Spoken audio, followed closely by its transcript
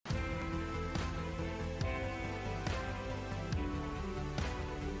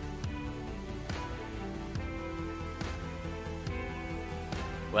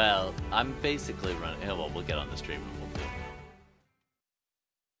Well, I'm basically running. Oh, well, we'll get on the stream and we'll do it.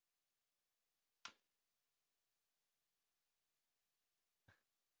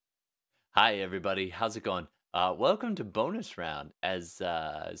 Hi, everybody. How's it going? Welcome to bonus round as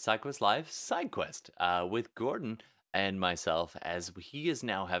SideQuest Live SideQuest with Gordon and myself, as he is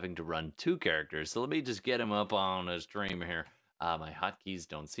now having to run two characters. So let me just get him up on a stream here. My hotkeys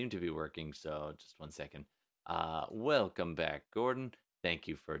don't seem to be working, so just one second. Welcome back, Gordon. Thank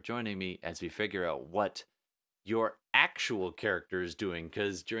you for joining me as we figure out what your actual character is doing,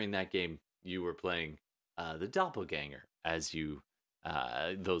 because during that game you were playing the doppelganger, as you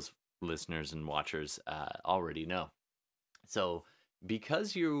those listeners and watchers already know. So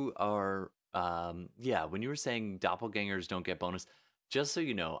because you are when you were saying doppelgangers don't get bonus, just so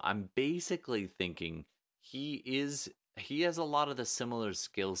you know, I'm basically thinking he has a lot of the similar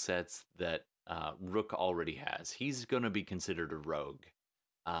skill sets that Rook already has. He's going to be considered a rogue.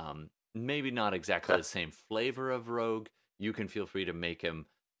 Maybe not exactly the same flavor of rogue. You can feel free to make him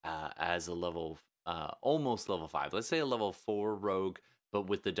as a level, almost level 5. Let's say a level 4 rogue, but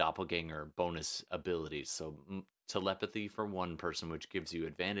with the doppelganger bonus abilities. So telepathy for one person, which gives you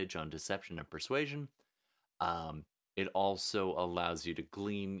advantage on deception and persuasion. It also allows you to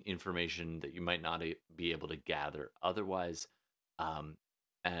glean information that you might not be able to gather otherwise.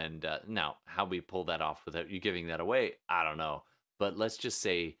 And now, how we pull that off without you giving that away, I don't know. But let's just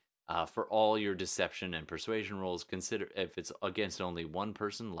say for all your deception and persuasion rolls, consider if it's against only one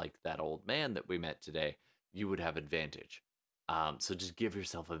person, like that old man that we met today, you would have advantage. So just give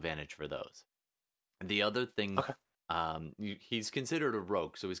yourself advantage for those. The other thing, he's considered a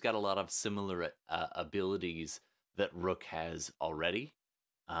rogue, so he's got a lot of similar abilities that Rook has already.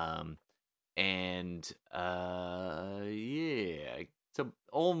 So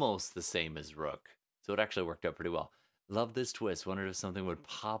almost the same as Rook. So it actually worked out pretty well. Love this twist. Wondered if something would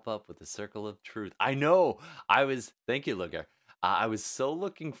pop up with the circle of truth. I know. Thank you, Lugar. I was so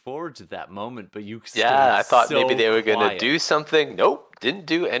looking forward to that moment, but you stayed I thought so maybe they were going to quiet. do something. Nope, didn't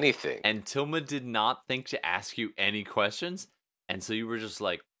do anything. And Tilma did not think to ask you any questions, and so you were just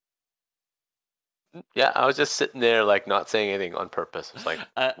like, yeah, I was just sitting there, like, not saying anything on purpose. It's like,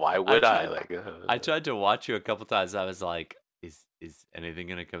 why would I? I tried to watch you a couple times. I was like, is anything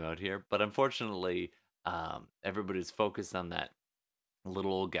gonna come out here? But unfortunately, everybody's focused on that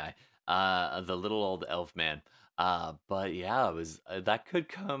little old guy, the little old elf man. But yeah, it was that could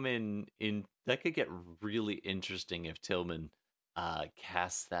come in that could get really interesting if Tillman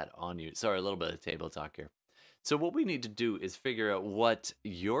casts that on you. Sorry, a little bit of table talk here. So what we need to do is figure out what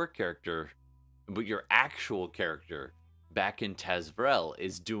your actual character back in Tazvrel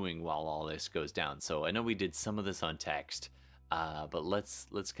is doing while all this goes down. So I know we did some of this on text, but let's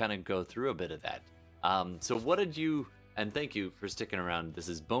kind of go through a bit of that. So what did you? And thank you for sticking around. This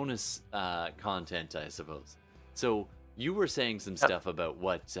is bonus content, I suppose. So you were saying some stuff about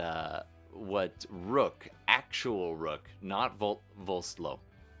what Rook, actual Rook, not Volstlo,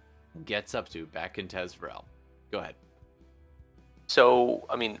 gets up to back in Tazvrel. Go ahead. So,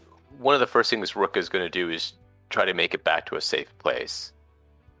 I mean, one of the first things Rook is going to do is try to make it back to a safe place.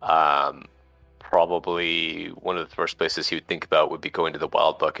 Probably one of the first places he would think about would be going to the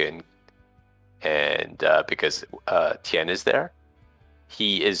Wild Book and because Tien is there,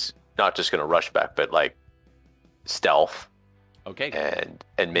 he is not just going to rush back, but like stealth. Okay.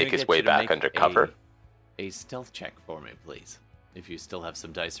 And make his way back under cover. A stealth check for me, please, if you still have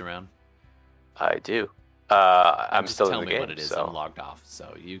some dice around. I do. I'm still in the game. Tell me what it is. So. I'm logged off,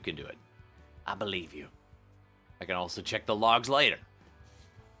 so you can do it. I believe you. I can also check the logs later.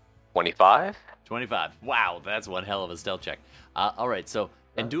 25? 25. Wow, that's one hell of a stealth check. All right, so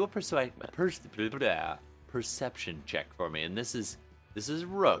and do a perception check for me. And this is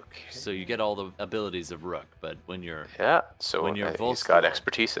Rook, so you get all the abilities of Rook. But when you're he's got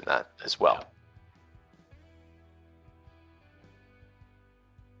expertise in that as well.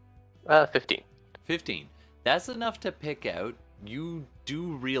 Yeah. 15. 15. That's enough to pick out. You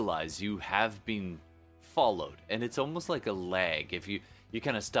do realize you have been followed, and it's almost like a lag. If you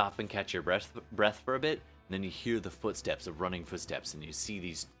kind of stop and catch your breath for a bit, and then you hear the footsteps of running footsteps, and you see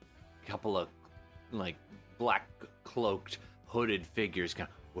these couple of like black cloaked hooded figures kind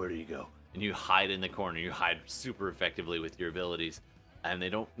of, where do you go? And you hide in the corner. You hide super effectively with your abilities, and they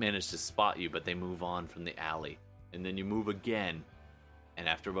don't manage to spot you, but they move on from the alley, and then you move again, and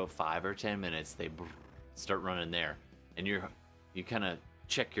after about 5 or 10 minutes they start running there, and you kind of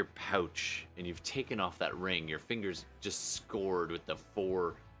check your pouch, and you've taken off that ring. Your fingers just scored with the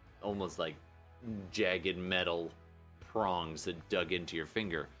 4 almost like jagged metal prongs that dug into your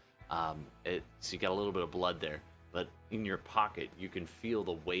finger. So you got a little bit of blood there. but in your pocket you can feel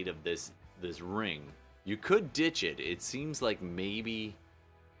the weight of this ring. You could ditch it. It seems like maybe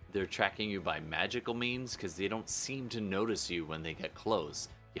they're tracking you by magical means because they don't seem to notice you when they get close.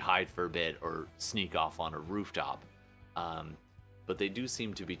 You hide for a bit or sneak off on a rooftop. But they do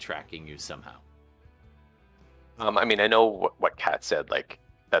seem to be tracking you somehow. I mean, I know what Kat said, like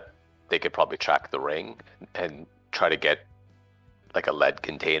that they could probably track the ring and try to get like a lead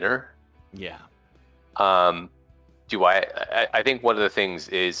container. Yeah. I think one of the things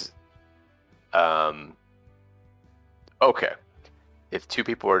is, okay, if two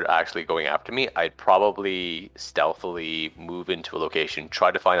people were actually going after me, I'd probably stealthily move into a location,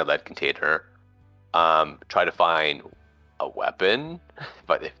 try to find a lead container, try to find a weapon.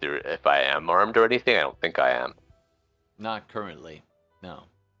 But if I am armed or anything, I don't think I am. Not currently. No.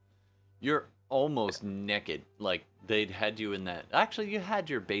 You're almost naked. Like, they'd had you in that... Actually, you had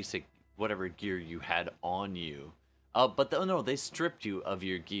your basic whatever gear you had on you. But no, they stripped you of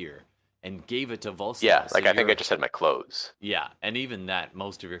your gear and gave it to Volstagg. Yeah, like I think I just had my clothes. Yeah, and even that,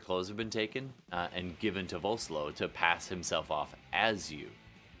 most of your clothes have been taken and given to Volstagg to pass himself off as you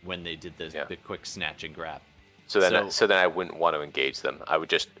when they did the quick snatch and grab. So then I wouldn't want to engage them. I would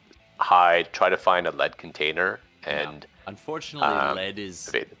just hide, try to find a lead container, and unfortunately,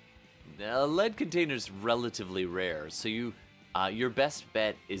 lead containers relatively rare. So your best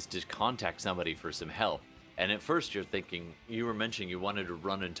bet is to contact somebody for some help. And at first, you're thinking, you were mentioning you wanted to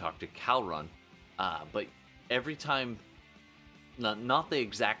run and talk to Calron, but every time, not the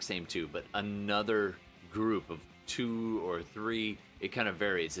exact same two, but another group of 2 or 3. It kind of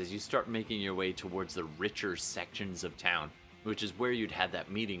varies as you start making your way towards the richer sections of town, which is where you'd had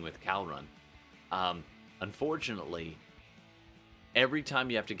that meeting with Calron. Unfortunately, every time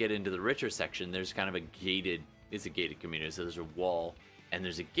you have to get into the richer section, there's kind of it's a gated community, so there's a wall, and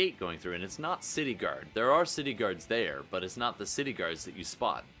there's a gate going through, and it's not city guard. There are city guards there, but it's not the city guards that you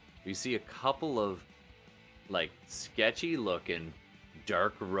spot. You see a couple of, like, sketchy-looking,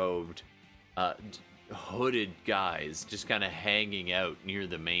 dark-robed, hooded guys just kind of hanging out near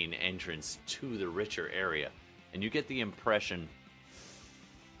the main entrance to the richer area, and you get the impression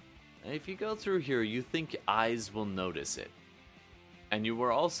if you go through here you think eyes will notice it. And you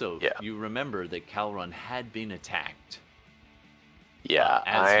were also you remember that Calron had been attacked as you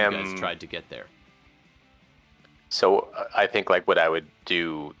guys tried to get there. So I think like what I would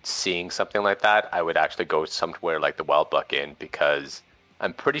do seeing something like that, I would actually go somewhere like the Wild Buck Inn, because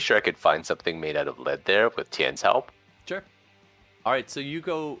I'm pretty sure I could find something made out of lead there with Tien's help. Sure. All right, so you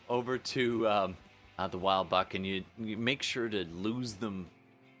go over to the Wild Buck, and you make sure to lose them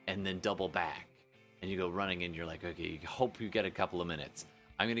and then double back. And you go running, and you're like, okay, you hope you get a couple of minutes.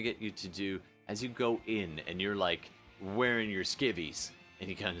 I'm going to get you to do, as you go in, and you're like wearing your skivvies, and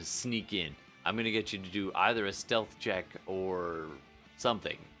you kind of sneak in, I'm going to get you to do either a stealth check or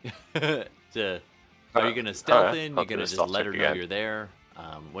something. Are you going to stealth in? You're going to just let her know you're there?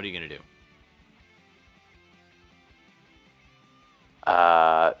 What are you going to do?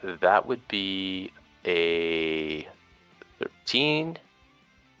 That would be a 13.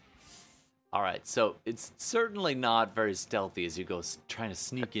 All right, so it's certainly not very stealthy as you go trying to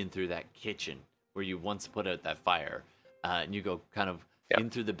sneak in through that kitchen where you once put out that fire. And you go kind of in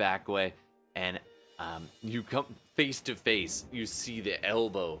through the back way, and you come face to face. You see the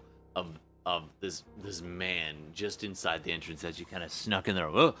elbow of this man just inside the entrance as you kind of snuck in there.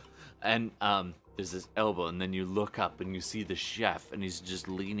 Whoa! And there's this elbow, and then you look up and you see the chef, and he's just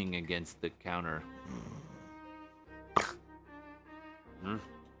leaning against the counter.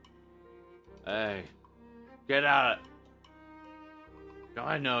 Hey, get out!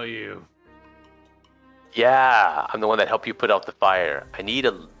 I know you. Yeah, I'm the one that helped you put out the fire. I need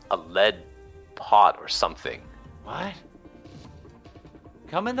a lead pot or something. What?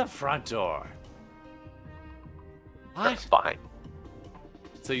 Come in the front door. What? That's fine.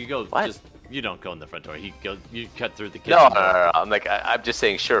 So you go, what? You don't go in the front door. You cut through the kitchen. No. I'm like, I'm just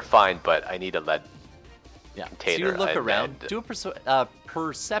saying, sure, fine, but I need a lead container. So you look around. Do a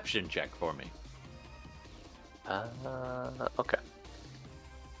perception check for me. Okay.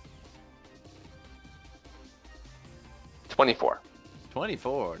 24.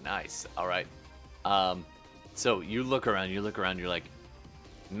 24, nice. All right. So you look around, you're like,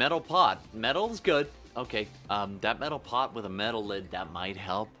 metal pot. Metal's good. Okay. That metal pot with a metal lid, that might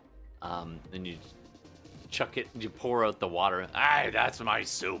help. And you chuck it, you pour out the water. That's my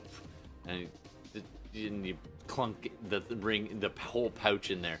soup. And you clunk the whole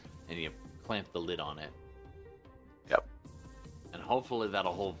pouch in there, and you clamp the lid on it. Yep. And hopefully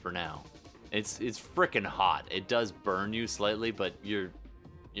that'll hold for now. It's freaking hot. It does burn you slightly, but your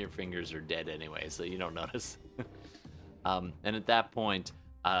fingers are dead anyway, so you don't notice. And at that point,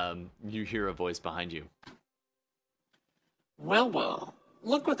 you hear a voice behind you. Well,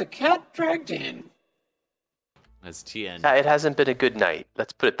 look what the cat dragged in. As Tien. Yeah, it hasn't been a good night.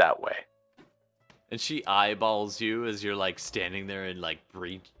 Let's put it that way. And she eyeballs you as you're like standing there in like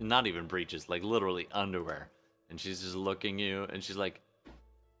not even breeches, like literally underwear. And she's just looking you, and she's like,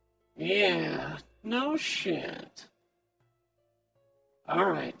 Yeah, no shit. All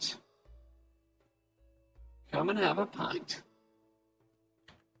right. Come and have a pint.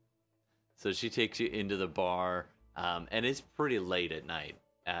 so she takes you into the bar, and it's pretty late at night,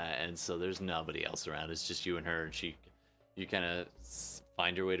 and so there's nobody else around. It's just you and her, and you kind of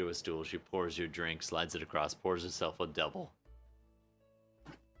find your way to a stool. She pours you a drink, slides it across, pours herself a double.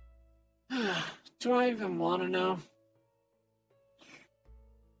 Do I even want to know?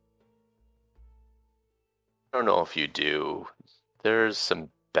 I don't know if you do. There's some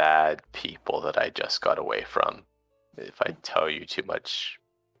bad people that I just got away from. If I tell you too much,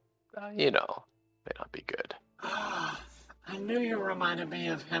 may not be good. I knew you reminded me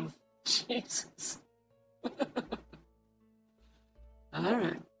of him. Jesus. All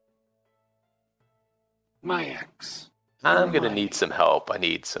right. My ex. I'm gonna need some help. I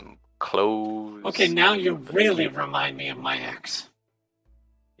need some clothes. Okay, now you really remind me of my ex.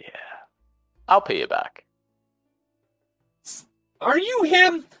 Yeah. I'll pay you back. Are you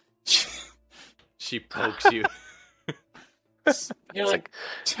him? She pokes you. You're like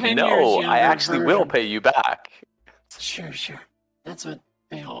 10 years No, younger I actually will version. pay you back. Sure. That's what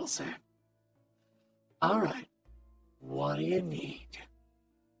they all say. All right. What do you need?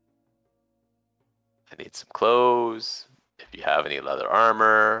 I need some clothes. If you have any leather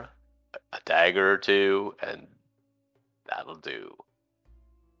armor, a dagger or two, and that'll do.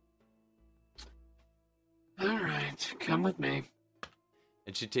 All right, come with me.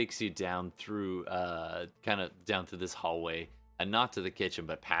 And she takes you down through, kind of down through this hallway, and not to the kitchen,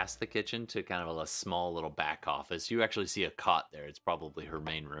 but past the kitchen to kind of a small little back office. You actually see a cot there. It's probably her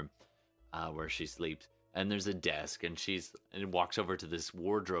main room, where she sleeps. And there's a desk, and and walks over to this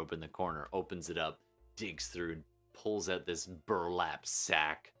wardrobe in the corner, opens it up, digs through, pulls out this burlap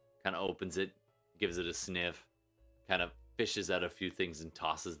sack, kind of opens it, gives it a sniff, kind of fishes out a few things and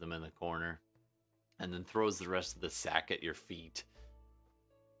tosses them in the corner, and then throws the rest of the sack at your feet.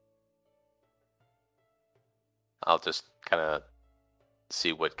 I'll just kind of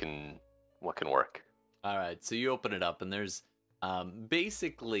see what can work. All right, so you open it up, and there's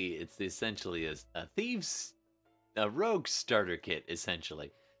basically it's essentially a rogue starter kit.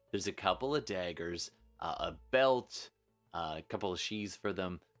 Essentially, there's a couple of daggers, a belt, a couple of sheaths for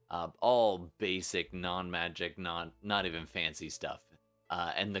them, all basic, non-magic, not even fancy stuff.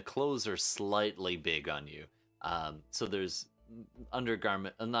 And the clothes are slightly big on you. So there's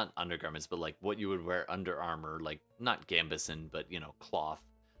not undergarments, but like what you would wear under armor, like not gambeson, but cloth.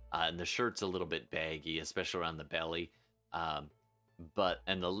 And the shirt's a little bit baggy, especially around the belly. And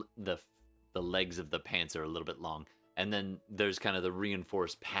the legs of the pants are a little bit long. And then there's kind of the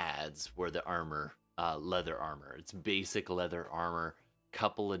reinforced pads where the armor, leather armor. It's basic leather armor,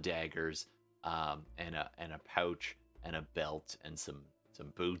 couple of daggers, and a pouch and a belt and some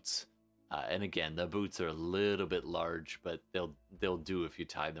boots. And again, the boots are a little bit large, but they'll do if you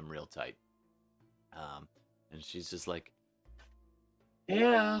tie them real tight. And she's just like,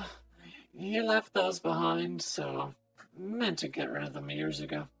 Yeah, he left those behind, so meant to get rid of them years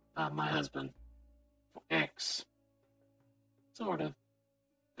ago. My husband. Ex. Sorta.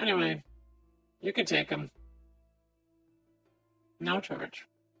 Anyway, you can take them. No charge.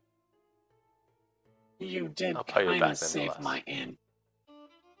 You did I'll pay you kind back of save nonetheless. my inn.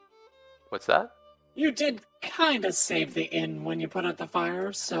 What's that? You did kind of save the inn when you put out the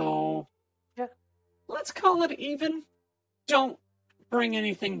fire, so... Yeah. Let's call it even. Don't bring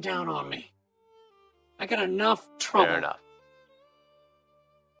anything down on me. I got enough trouble. Fair enough.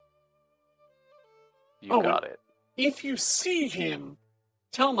 You Oh, got it. If you see him,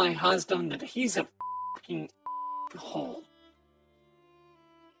 tell my husband that he's a fucking hole.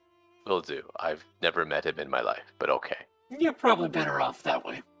 Will do. I've never met him in my life, but okay. You're probably better off that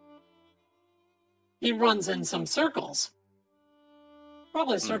way. He runs in some circles.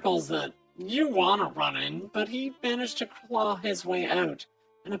 Probably circles that you want to run in, but he managed to claw his way out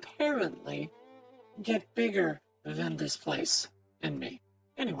and apparently get bigger than this place and me.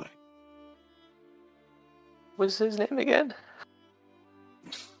 Anyway. What's his name again?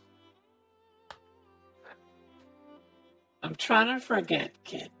 I'm trying to forget,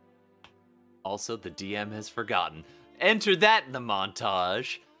 kid. also the DM has forgotten. Enter that in the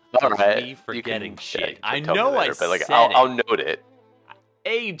montage. All of right. Me forgetting shit. you I can tell me know later, I but like said I'll it note it.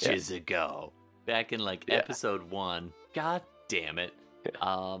 ages ago. Back in Yeah. episode 1. God damn it.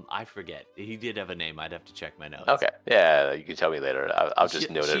 I forget. He did have a name. I'd have to check my notes. Okay. Yeah, you can tell me later. I'll just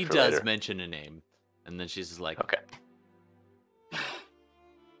note it She for does later. mention a name, and then she's just like, Okay.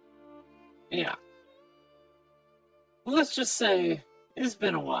 Yeah. Well, let's just say it's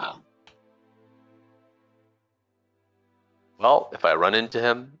been a while. Well, if I run into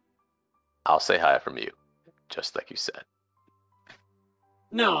him, I'll say hi from you, just like you said.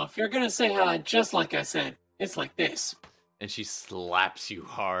 No, if you're gonna say hi just like I said, it's like this. and she slaps you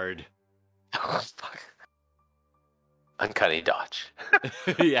hard. Oh, fuck. Uncanny dodge.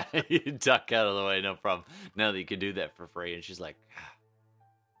 Yeah, you duck out of the way, no problem. Now that you can do that for free, and she's like,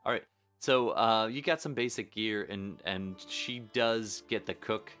 all right. So you got some basic gear, and she does get the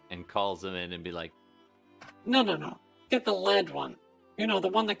cook and calls him in and be like, No. Get the lead one. You know, the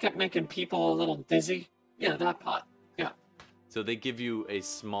one that kept making people a little dizzy? Yeah, that pot. Yeah. so they give you a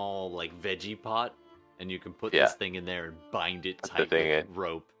small like veggie pot, and you can put Yeah. this thing in there and bind it Put the tight thing with in.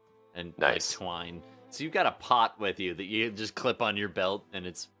 rope and Nice. like twine. So you've got a pot with you that you just clip on your belt, and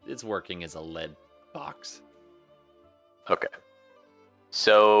it's working as a lead box. Okay.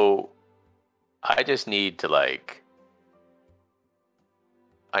 So I just need to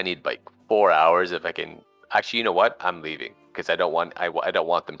I need like 4 hours if I can. Actually, you know what? I'm leaving because I don't want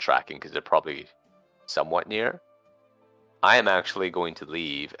them tracking because they're probably somewhat near. I am actually going to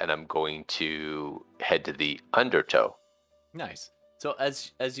leave and I'm going to head to the Undertow. Nice. So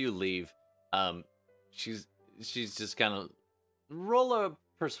as you leave, she's just kind of roll a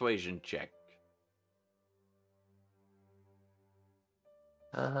persuasion check.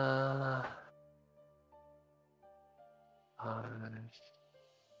 Uh,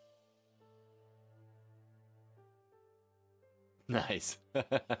 Nice.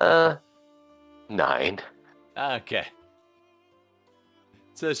 9. Okay.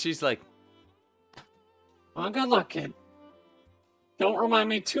 So she's like, Well, good luck, kid. Don't remind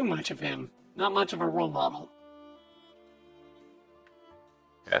me too much of him. Not much of a role model.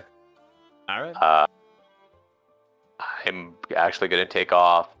 all right. I'm actually going to take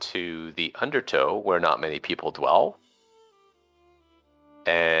off to the Undertow where not many people dwell.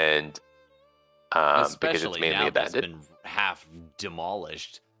 And because it's Especially mainly now that abandoned. it's been half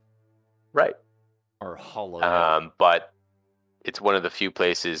demolished Right. or hollowed out. But it's one of the few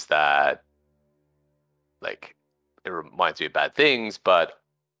places that, like, it reminds me of bad things, but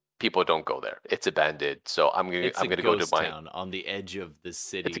people don't go there. It's abandoned, so I'm It's gonna a go to ghost my. town on the edge of the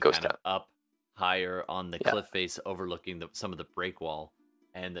city, It's a ghost kind of up higher on the Yeah. cliff face, overlooking some of the break wall,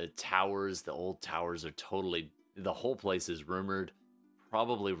 and the towers. The old towers are totally. The whole place is rumored,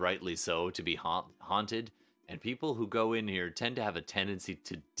 probably rightly so, to be haunted. And people who go in here tend to have a tendency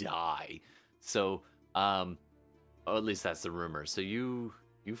to die. So, or at least that's the rumor. So you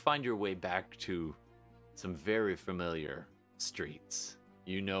find your way back to some very familiar streets.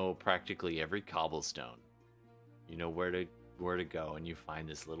 You know practically every cobblestone. You know where to go, and you find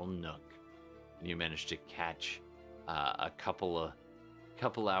this little nook, and you manage to catch a couple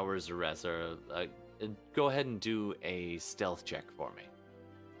hours of rest. Or go ahead and do a stealth check for me.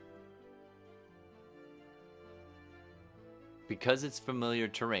 Because it's familiar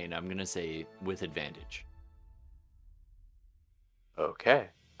terrain, I'm gonna say with advantage. Okay.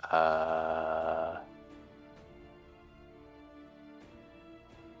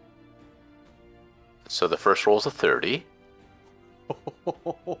 So the first roll's a 30,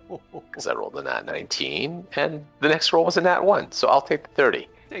 because I rolled a nat 19, and the next roll was a nat 1, so I'll take the 30.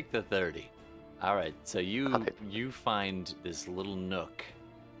 Take the 30. All right, so I'll you take you find this little nook,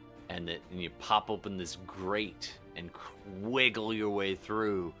 and you pop open this grate and wiggle your way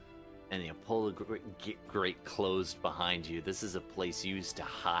through, and you pull the grate closed behind you. This is a place used to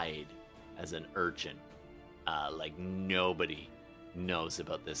hide as an urchin. Like nobody knows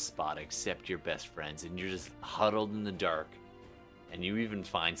about this spot except your best friends, and you're just huddled in the dark. And you even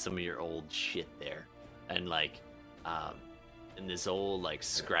find some of your old shit there, and like, and this old like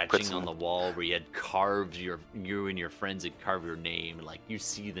scratching on the wall where you had carved you and your friends had carved your name. Like you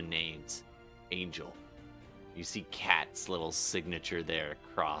see the names, Angel. You see Cat's little signature there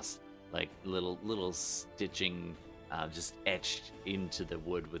across, like little stitching, just etched into the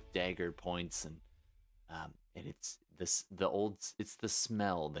wood with dagger points, and it's it's the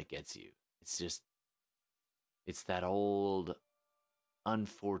smell that gets you. It's that old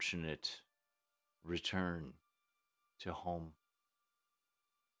unfortunate return to home.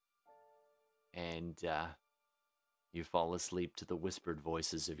 And you fall asleep to the whispered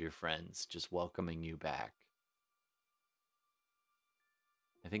voices of your friends just welcoming you back.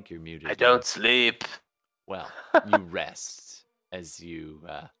 I think you're muted. I don't sleep. Well, you rest as you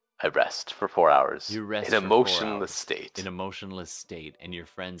I rest for 4 hours. You rest in a for 4 motionless hours. state. In a motionless state, and your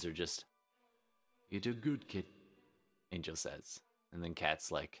friends are just, "You do good, kid," Angel says. And then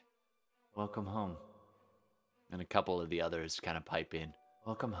Cat's like, "Welcome home." And a couple of the others kind of pipe in,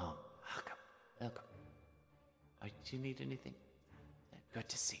 "Welcome home. Welcome. Welcome. Oh, do you need anything? Good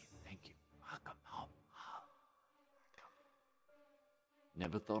to see you. Thank you. Welcome home. Welcome.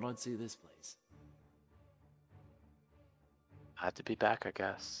 Never thought I'd see this place." Had to be back, I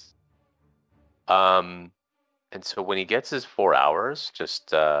guess. And so when he gets his 4 hours,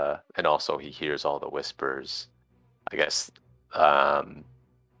 just and also he hears all the whispers, I guess.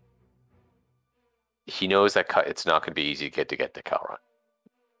 He knows that it's not going to be easy to get to Calron.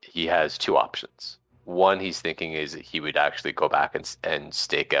 He has two options. One he's thinking is he would actually go back and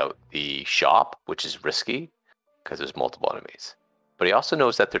stake out the shop, which is risky because there's multiple enemies. But he also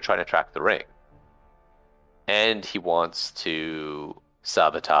knows that they're trying to track the ring. And he wants to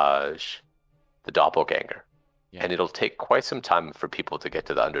sabotage the doppelganger. Yeah. And it'll take quite some time for people to get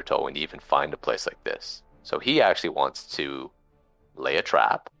to the Undertow and even find a place like this. So he actually wants to lay a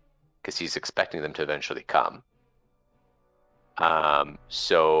trap because he's expecting them to eventually come.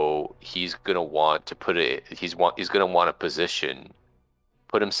 So he's gonna want to put it. He's gonna want a position,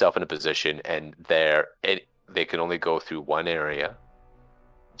 put himself in a position, and they can only go through one area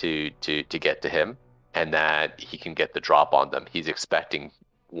to get to him, and that he can get the drop on them. He's expecting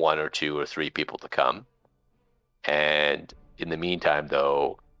 1 or 2 or 3 people to come, and in the meantime,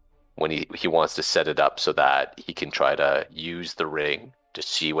 though, when he wants to set it up so that he can try to use the ring to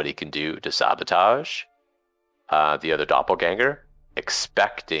see what he can do to sabotage the other doppelganger,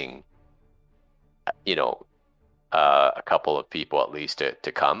 expecting, a couple of people at least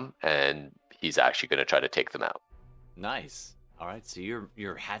to come, and he's actually going to try to take them out. Nice. All right, so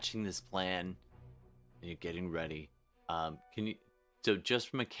you're hatching this plan, and you're getting ready. So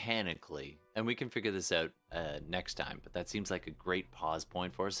just mechanically, and we can figure this out next time, but that seems like a great pause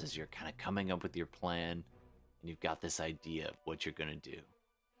point for us as you're kind of coming up with your plan, and you've got this idea of what you're going to do.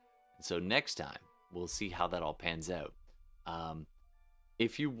 And so next time, we'll see how that all pans out.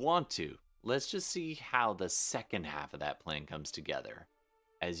 If you want to, let's just see how the second half of that plan comes together.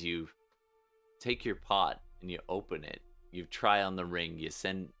 As you take your pot and you open it, you try on the ring,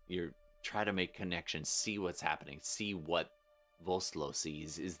 you try to make connections, see what's happening, see what Voslo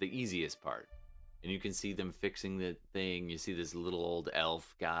sees is the easiest part. And you can see them fixing the thing. You see this little old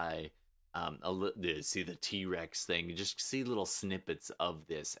elf guy. You see the T-Rex thing. You just see little snippets of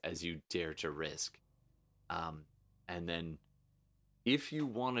this as you dare to risk. And then if you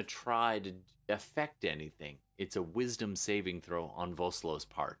want to try to affect anything, it's a wisdom saving throw on Voslo's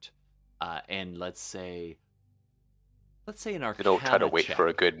part. And let's say an Arcana Don't try to wait check. for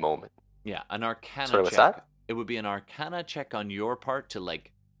a good moment. Yeah, an Arcana Sorry, check. what's that? It would be an Arcana check on your part to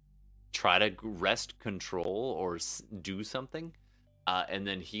try to wrest control or do something, and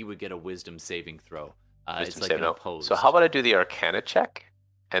then he would get a wisdom saving throw. It's like an opposed. So how about I do the Arcana check,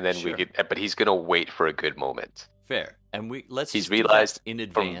 and then Sure. but he's gonna wait for a good moment. Fair, and let's He's just do that realized in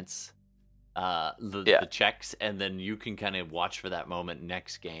advance the checks, and then you can kind of watch for that moment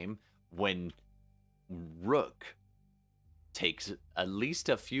next game when Rook takes at least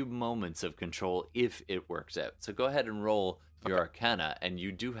a few moments of control if it works out. So go ahead and roll your Arcana, and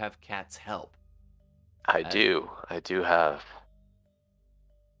you do have Cat's help. I do have,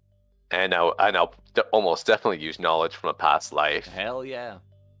 and I'll almost definitely use knowledge from a past life. Hell yeah.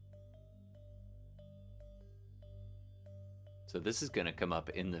 So this is going to come up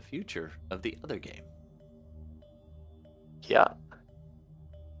in the future of the other game. Yeah.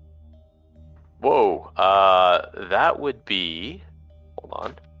 Whoa. That would be. Hold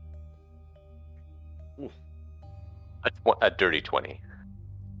on. Ooh. A dirty 20.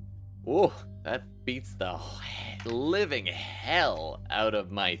 Ooh, that beats the living hell out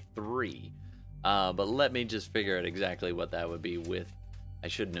of my 3. But let me just figure out exactly what that would be with. I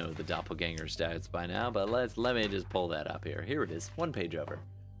should know the doppelganger stats by now, but let me just pull that up here. Here it is, 1 page over.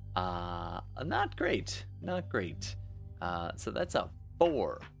 Not great. So that's a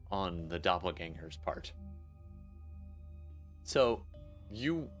 4 on the doppelganger's part. So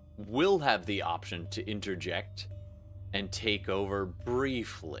you will have the option to interject and take over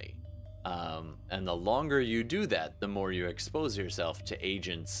briefly. And the longer you do that, the more you expose yourself to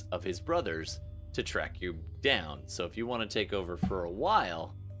agents of his brothers to track you down. So if you want to take over for a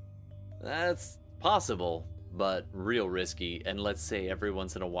while, that's possible, but real risky. And let's say every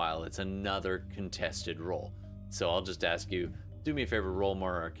once in a while it's another contested roll. So I'll just ask you, do me a favor, roll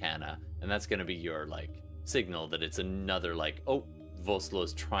more Arcana, and that's going to be your signal that it's another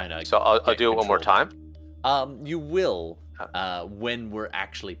Voslo's trying to. So I'll do it one more time. You will, when we're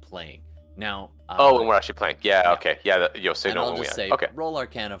actually playing. Now, when we're actually playing. Yeah, yeah. okay. Yeah, you'll and signal I'll when we just say, Okay. roll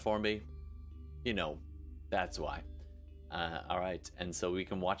Arcana for me. That's why. All right, and so we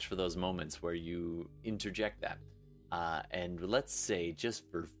can watch for those moments where you interject that. And let's say, just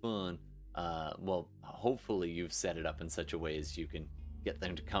for fun, well, hopefully you've set it up in such a way as you can get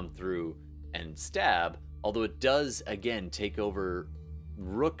them to come through and stab, although it does, again, take over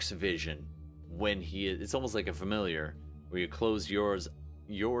Rook's vision when it's almost like a familiar, where you close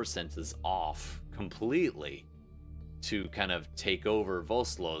your senses off completely to kind of take over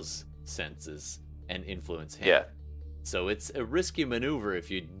Voslow's senses and influence him. Yeah. So it's a risky maneuver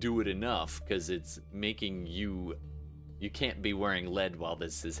if you do it enough, because it's making you can't be wearing lead while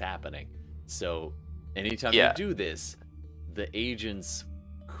this is happening. So anytime you do this, the agents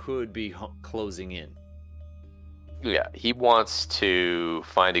could be closing in. Yeah, he wants to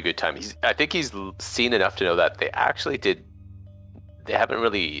find a good time. I think he's seen enough to know that they've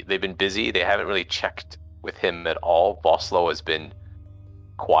been busy. They haven't really checked with him at all. Voslo has been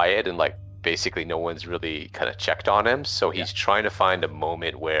quiet and like basically no one's really kind of checked on him. So he's trying to find a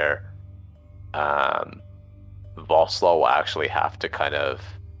moment where Voslo will actually have to kind of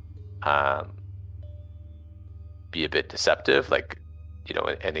be a bit deceptive, like,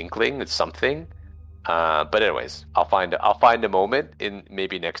 an inkling, it's something. But anyways, I'll find a moment in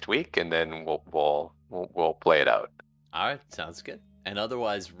maybe next week, and then we'll play it out. All right, sounds good. And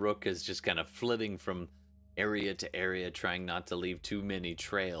otherwise, Rook is just kind of flitting from area to area, trying not to leave too many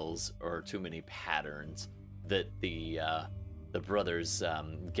trails or too many patterns that the brothers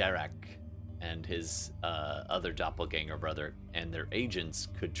Garak and his other doppelganger brother and their agents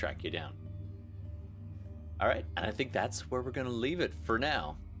could track you down. All right, and I think that's where we're going to leave it for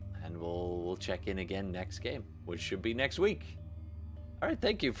now. And we'll check in again next game, which should be next week. All right,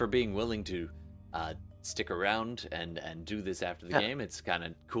 thank you for being willing to stick around and do this after the game. It's kind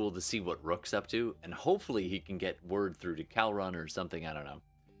of cool to see what Rook's up to, and hopefully he can get word through to Calrun or something, I don't know,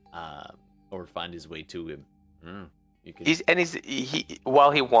 or find his way to him.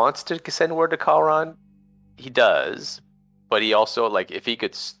 While he wants to send word to Calrun, he does, but he also, like, if he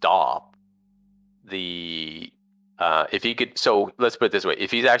could stop so let's put it this way,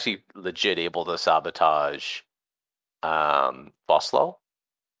 if he's actually legit able to sabotage Voslo,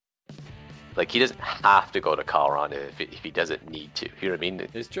 like, he doesn't have to go to Calrun if he doesn't need to. You know what I mean?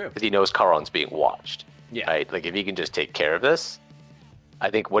 It's true. Because he knows Calrun's being watched. Yeah. Right? Like, if he can just take care of this, I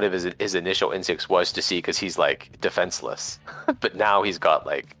think one of his initial instincts was to see, because he's, like, defenseless. But now he's got,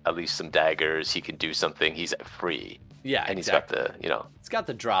 like, at least some daggers. He can do something. He's free. Yeah, and exactly. He's got the, He's got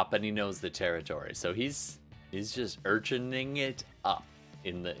the drop, and he knows the territory. So he's just urchining it up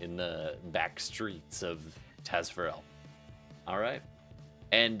in the back streets of Tazfarel. All right?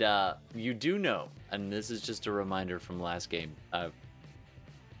 And you do know, and this is just a reminder from last game,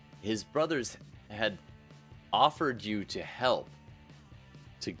 his brothers had offered you to help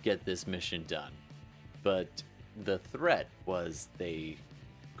to get this mission done. But the threat was they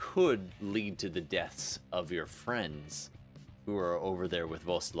could lead to the deaths of your friends who are over there with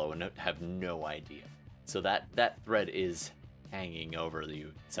Voslo and have no idea. So that threat is hanging over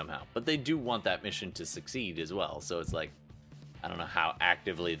you somehow. But they do want that mission to succeed as well. So it's like, I don't know how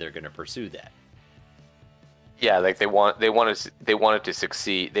actively they're going to pursue that. Yeah, like they want it to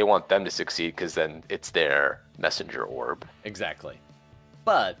succeed. They want them to succeed because then it's their messenger orb. Exactly.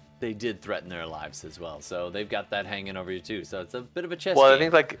 But they did threaten their lives as well, so they've got that hanging over you too. So it's a bit of a chess game. I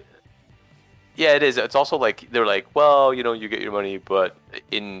think, like, yeah, it is. It's also like they're like, well, you get your money, but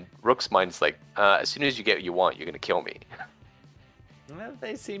in Rook's mind, it's like, as soon as you get what you want, you're gonna kill me. Well,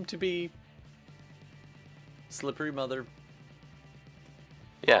 they seem to be slippery mother.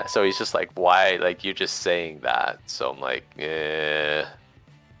 Yeah, so he's just like, why? Like, you're just saying that. So I'm like, eh.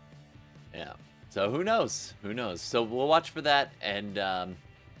 Yeah. So who knows? Who knows? So we'll watch for that, and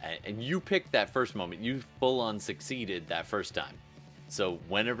you picked that first moment. You full on succeeded that first time. So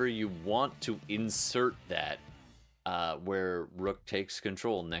whenever you want to insert that, where Rook takes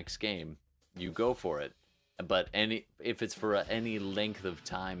control next game, you go for it. But if it's for any length of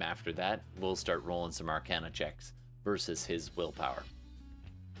time after that, we'll start rolling some Arcana checks versus his willpower.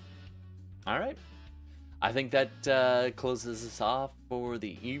 All right. I think that closes us off for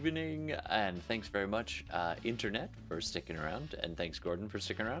the evening. And thanks very much, Internet, for sticking around. And thanks, Gordon, for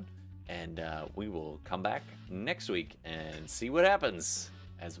sticking around. And we will come back next week and see what happens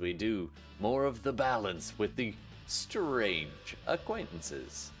as we do more of the balance with the strange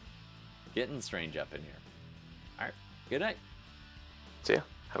acquaintances. Getting strange up in here. All right. Good night. See ya.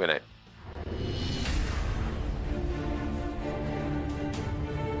 Have a good night.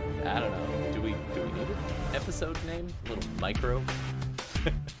 I don't know. Do we need an episode? episode name? A little micro.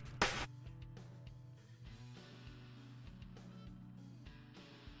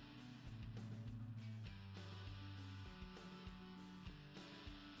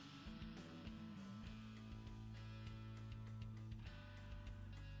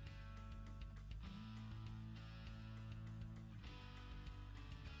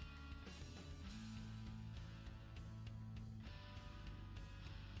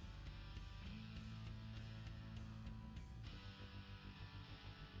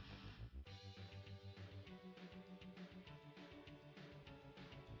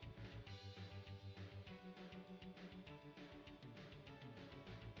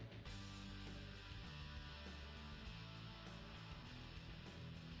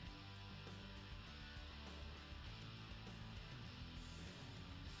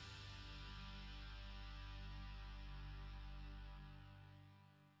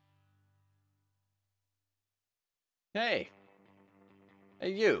 Hey.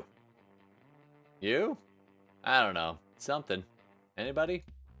 Hey, you. You? I don't know. Something. Anybody?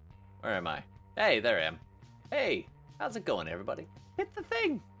 Where am I? Hey, there I am. Hey, how's it going, everybody? Hit the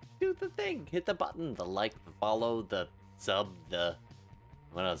thing. Do the thing. Hit the button. The like, the follow, the sub, the...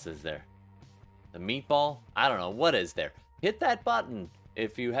 What else is there? The meatball? I don't know. What is there? Hit that button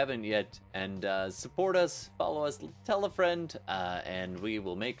if you haven't yet, and support us, follow us, tell a friend, and we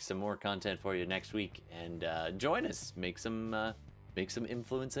will make some more content for you next week. And join us, make some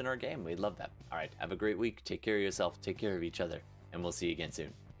influence in our game. We'd love that. All right, have a great week. Take care of yourself. Take care of each other, and we'll see you again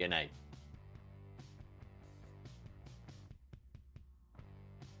soon. Good night.